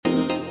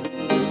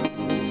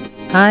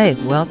Hi,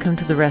 welcome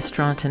to the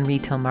Restaurant and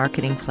Retail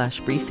Marketing Flash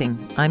Briefing.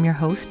 I'm your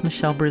host,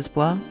 Michelle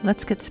Brisbois.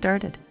 Let's get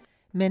started.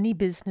 Many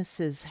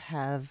businesses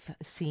have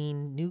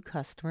seen new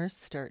customers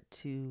start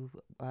to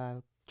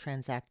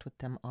transact with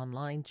them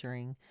online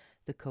during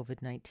the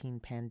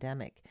COVID-19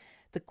 pandemic.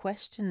 The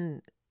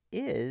question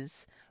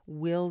is,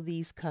 will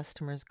these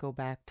customers go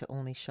back to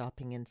only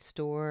shopping in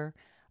store?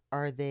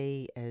 Are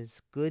they as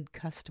good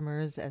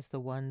customers as the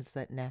ones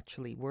that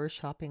naturally were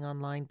shopping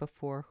online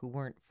before, who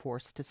weren't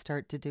forced to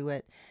start to do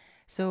it?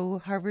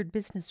 So Harvard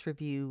Business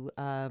Review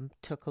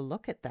took a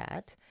look at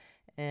that,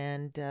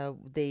 and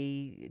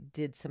they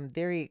did some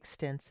very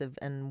extensive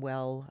and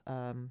well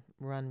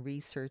run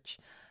research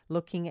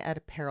looking at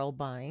apparel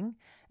buying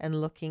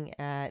and looking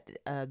at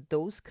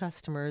those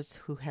customers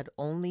who had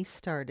only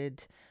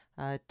started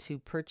to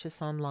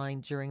purchase online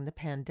during the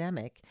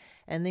pandemic.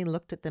 And they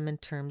looked at them in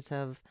terms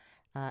of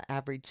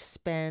average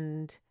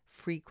spend,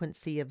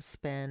 frequency of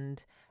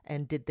spend,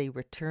 and did they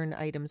return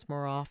items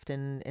more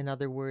often? In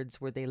other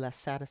words, were they less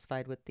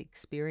satisfied with the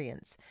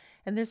experience?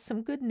 And there's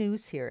some good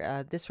news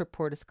here. This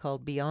report is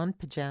called Beyond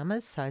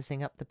Pajamas,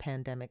 Sizing Up the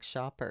Pandemic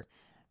Shopper.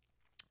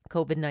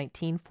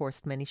 COVID-19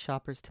 forced many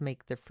shoppers to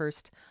make their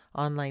first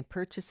online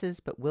purchases,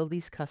 but will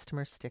these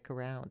customers stick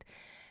around?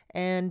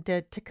 And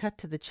to cut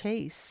to the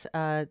chase,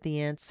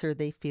 the answer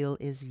they feel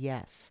is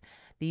yes.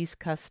 These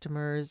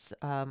customers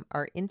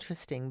are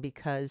interesting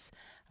because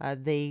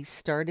they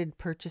started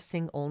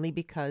purchasing only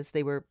because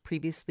they were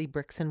previously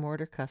bricks and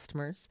mortar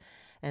customers,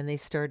 and they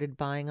started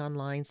buying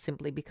online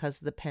simply because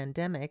of the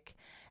pandemic.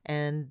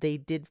 And they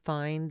did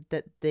find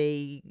that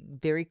they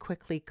very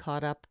quickly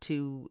caught up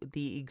to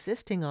the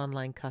existing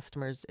online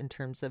customers in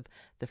terms of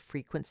the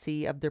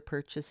frequency of their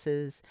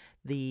purchases,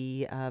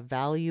 the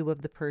value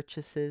of the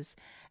purchases,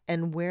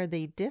 and where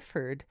they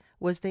differed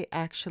was they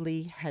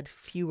actually had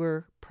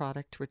fewer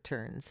product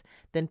returns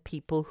than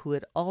people who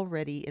had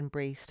already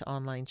embraced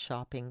online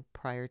shopping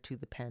prior to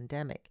the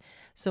pandemic.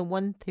 So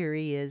one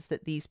theory is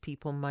that these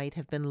people might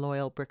have been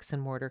loyal bricks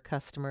and mortar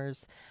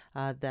customers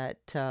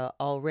that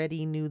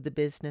already knew the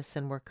business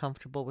and were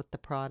comfortable with the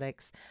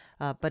products.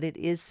 But it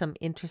is some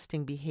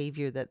interesting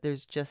behavior that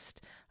there's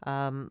just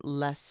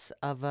less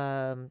of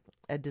a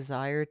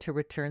desire to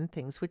return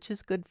things, which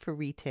is good for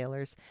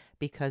retailers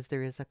because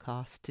there is a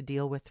cost to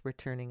deal with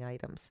returning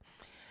items.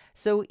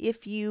 So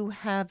if you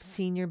have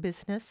seen your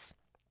business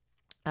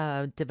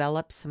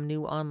develop some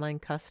new online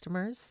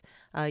customers,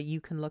 you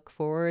can look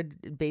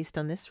forward, based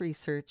on this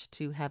research,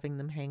 to having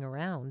them hang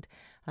around.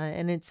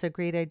 And it's a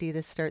great idea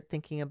to start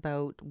thinking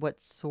about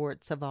what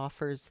sorts of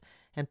offers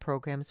and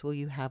programs will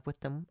you have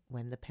with them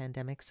when the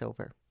pandemic's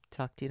over.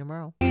 Talk to you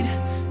tomorrow.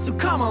 So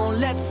come on,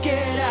 let's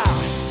get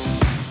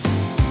out.